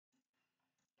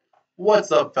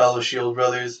What's up, fellow Shield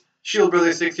Brothers? Shield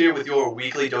Brother 6 here with your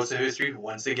weekly dose of history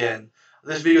once again.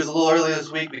 This video is a little early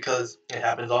this week because it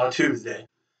happens on a Tuesday.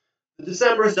 The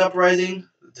Decemberist Uprising,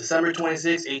 December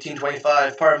 26,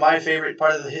 1825, part of my favorite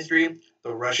part of the history,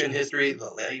 the Russian history, the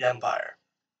late Empire.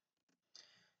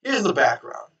 Here's the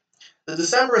background. The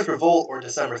Decemberist Revolt or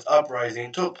Decemberist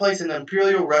Uprising took place in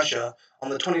Imperial Russia on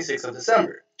the 26th of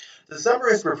December. The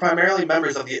Decembrists were primarily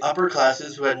members of the upper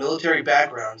classes who had military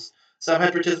backgrounds. Some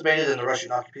had participated in the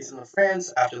Russian occupation of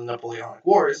France after the Napoleonic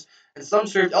Wars, and some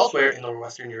served elsewhere in the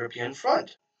Western European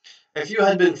front. A few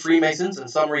had been Freemasons, and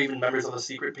some were even members of the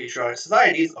secret patriotic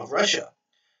societies of Russia.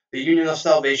 The Union of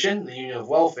Salvation, the Union of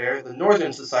Welfare, the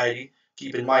Northern Society,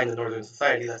 keep in mind the Northern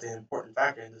Society, that's an important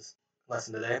factor in this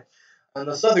lesson today, and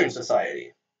the Southern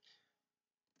Society.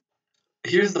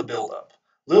 Here's the buildup.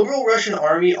 Liberal Russian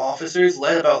army officers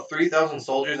led about 3,000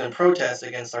 soldiers in protest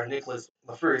against Tsar Nicholas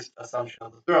I's assumption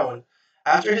of the throne,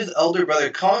 after his elder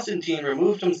brother Constantine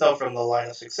removed himself from the line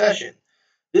of succession.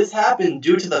 This happened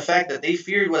due to the fact that they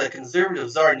feared what a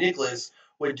conservative Tsar Nicholas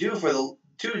would do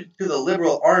to the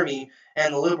liberal army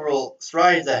and the liberal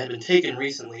strides that had been taken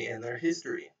recently in their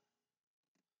history.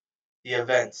 The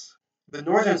events. The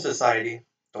Northern Society,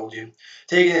 told you,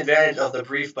 taking advantage of the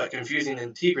brief but confusing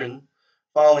intrigue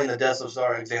following the death of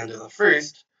Tsar Alexander I,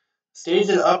 staged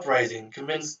an uprising,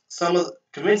 convincing some of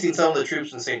the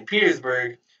troops in St.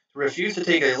 Petersburg to refuse to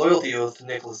take a loyalty oath to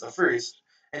Nicholas I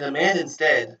and demand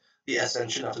instead the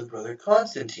ascension of his brother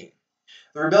Constantine.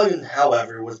 The rebellion,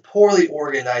 however, was poorly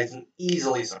organized and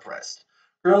easily suppressed.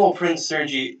 Colonel Prince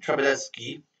Sergei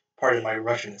Trubetsky, pardon my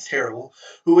Russian is terrible,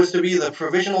 who was to be the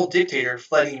provisional dictator,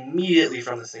 fled immediately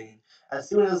from the scene. As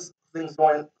soon as things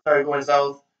started going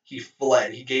south, he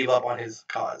fled. He gave up on his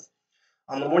cause.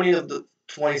 On the morning of the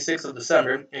 26th of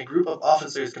December, a group of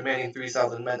officers commanding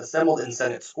 3,000 men assembled in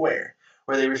Senate Square,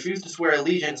 where they refused to swear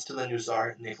allegiance to the new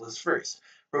Tsar, Nicholas I,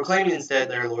 proclaiming instead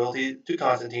their loyalty to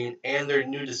Constantine and their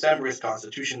new Decemberist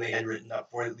constitution they had written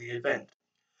up for the event.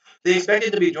 They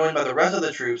expected to be joined by the rest of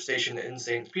the troops stationed in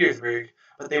St. Petersburg,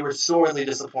 but they were sorely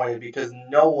disappointed because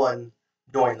no one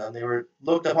joined them. They were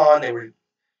looked upon, they were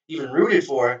even rooted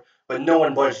for, but no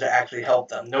one budged to actually help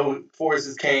them. No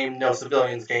forces came, no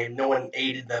civilians came, no one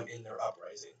aided them in their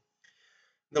uprising.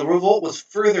 The revolt was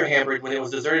further hampered when it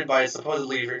was deserted by its supposed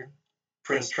leader,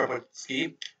 Prince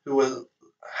Trubetsky,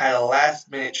 had a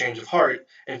last-minute change of heart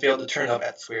and failed to turn up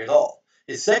at the square at all.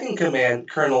 His second command,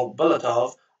 Colonel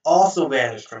Bulatov, also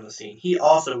vanished from the scene. He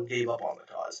also gave up on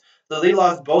the cause. So they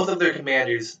lost both of their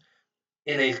commanders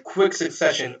in a quick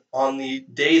succession on the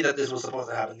day that this was supposed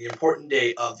to happen, the important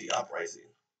day of the uprising.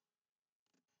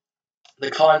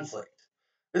 The conflict.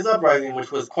 This uprising,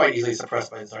 which was quite easily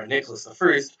suppressed by Tsar Nicholas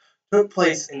I, took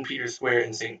place in Peter's Square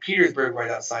in St. Petersburg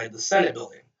right outside the Senate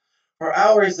building. For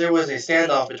hours there was a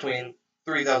standoff between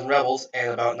 3,000 rebels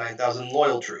and about 9,000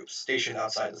 loyal troops stationed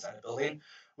outside the Senate building,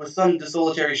 with some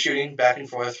desultory shooting back and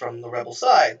forth from the rebel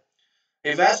side.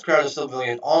 A vast crowd of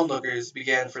civilian onlookers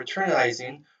began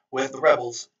fraternizing with the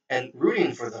rebels and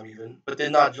rooting for them even, but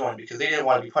did not join because they didn't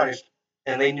want to be punished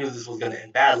and they knew this was going to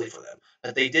end badly for them.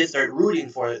 But they did start rooting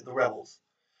for the rebels.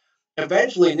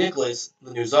 Eventually, Nicholas,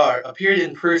 the new Tsar, appeared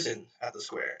in person at the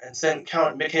square and sent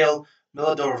Count Mikhail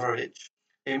Milodorovich,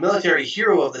 a military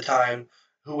hero of the time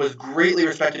who was greatly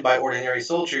respected by ordinary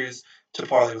soldiers, to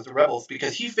parley with the rebels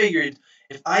because he figured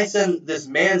if I send this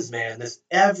man's man, this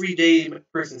everyday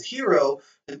person's hero,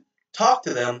 to talk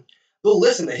to them, they'll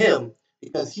listen to him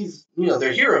because he's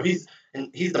their hero. He's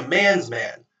the man's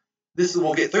man. This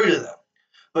will get through to them.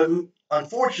 But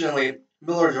unfortunately,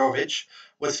 Milodorovich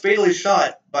was fatally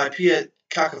shot by Piet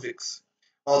Kakovics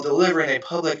while delivering a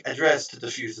public address to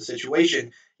defuse the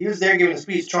situation. He was there giving a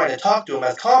speech trying to talk to him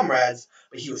as comrades,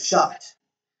 but he was shot.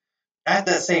 At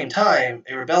that same time,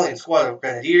 a rebellion squad of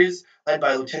grenadiers, led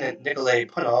by Lieutenant Nikolai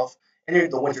Punov, entered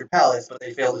the Winter Palace, but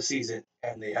they failed to seize it,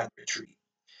 and they had to retreat.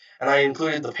 And I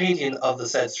included the painting of the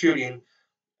said shooting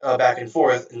back and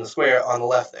forth in the square on the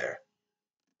left there.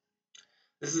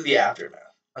 This is the aftermath.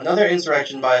 Another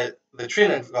insurrection by the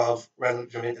Trinagov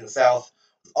regiment in the south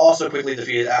was also quickly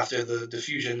defeated after the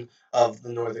diffusion of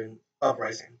the northern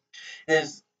uprising. An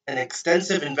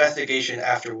extensive investigation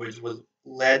afterwards was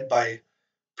led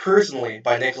personally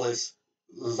by Nicholas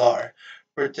Lazar,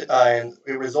 and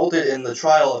it resulted in the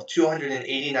trial of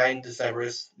 289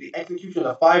 Decembrists, the execution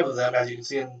of 5 of them, as you can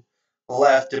see on the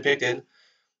left depicted: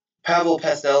 Pavel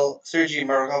Pestel, Sergei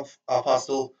Markov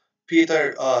Apostol,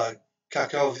 Peter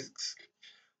Kakovsk,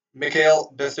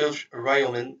 Mikhail Besuch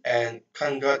Ryumin, and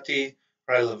Kondraty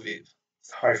Ryloviv.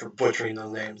 Sorry for butchering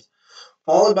those names.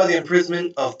 Followed by the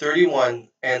imprisonment of 31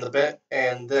 and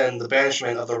then the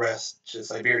banishment of the rest to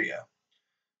Siberia.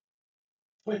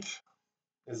 which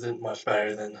isn't much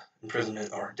better than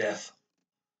imprisonment or death.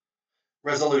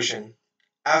 Resolution.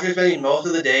 After spending most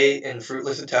of the day in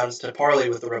fruitless attempts to parley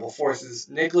with the rebel forces,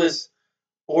 Nicholas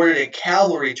ordered a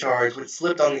cavalry charge which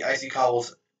slipped on the icy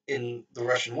cobbles in the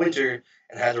Russian winter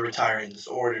and had to retire in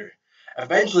disorder.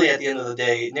 Eventually, at the end of the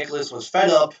day, Nicholas was fed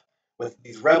up with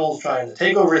these rebels trying to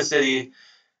take over his city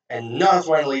and not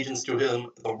swearing allegiance to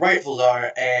him, the rightful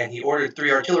czar, and he ordered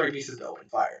three artillery pieces to open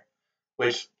fire,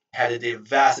 which had a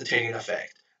devastating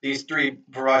effect. These three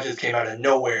barrages came out of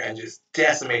nowhere and just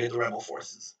decimated the rebel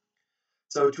forces.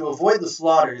 So, to avoid the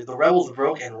slaughter, the rebels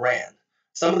broke and ran.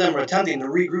 Some of them were attempting to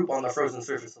regroup on the frozen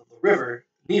surface of the river,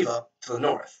 Neva, to the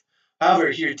north.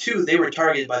 However, here too, they were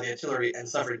targeted by the artillery and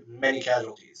suffered many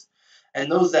casualties. And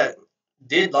those that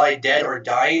did lie dead or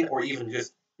dying, or even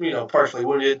just, partially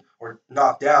wounded or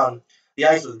knocked down, the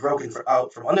ice was broken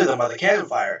out from under them by the cannon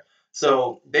fire.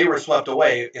 So they were swept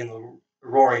away in the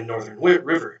roaring northern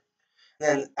river.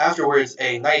 Then afterwards,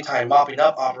 a nighttime mopping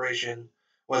up operation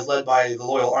was led by the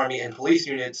Loyal Army and police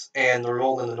units, and the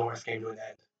revolt in the north came to an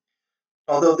end.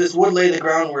 Although this would lay the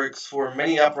groundworks for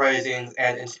many uprisings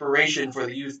and inspiration for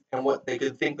the youth and what they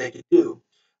could think they could do,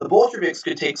 the Bolsheviks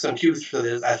could take some cues from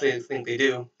this, as they think they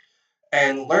do,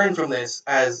 and learn from this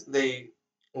as they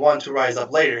want to rise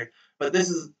up later. But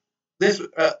this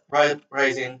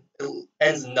rising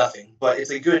ends in nothing, but it's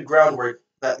a good groundwork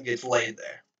that gets laid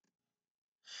there.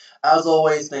 As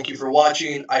always, thank you for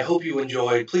watching. I hope you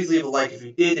enjoyed. Please leave a like if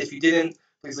you did. If you didn't,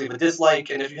 please leave a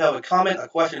dislike. And if you have a comment, a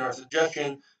question, or a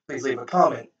suggestion, please leave a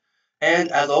comment.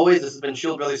 And as always, this has been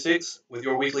Shield Brother 6 with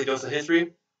your weekly dose of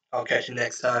history. I'll catch you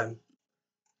next time.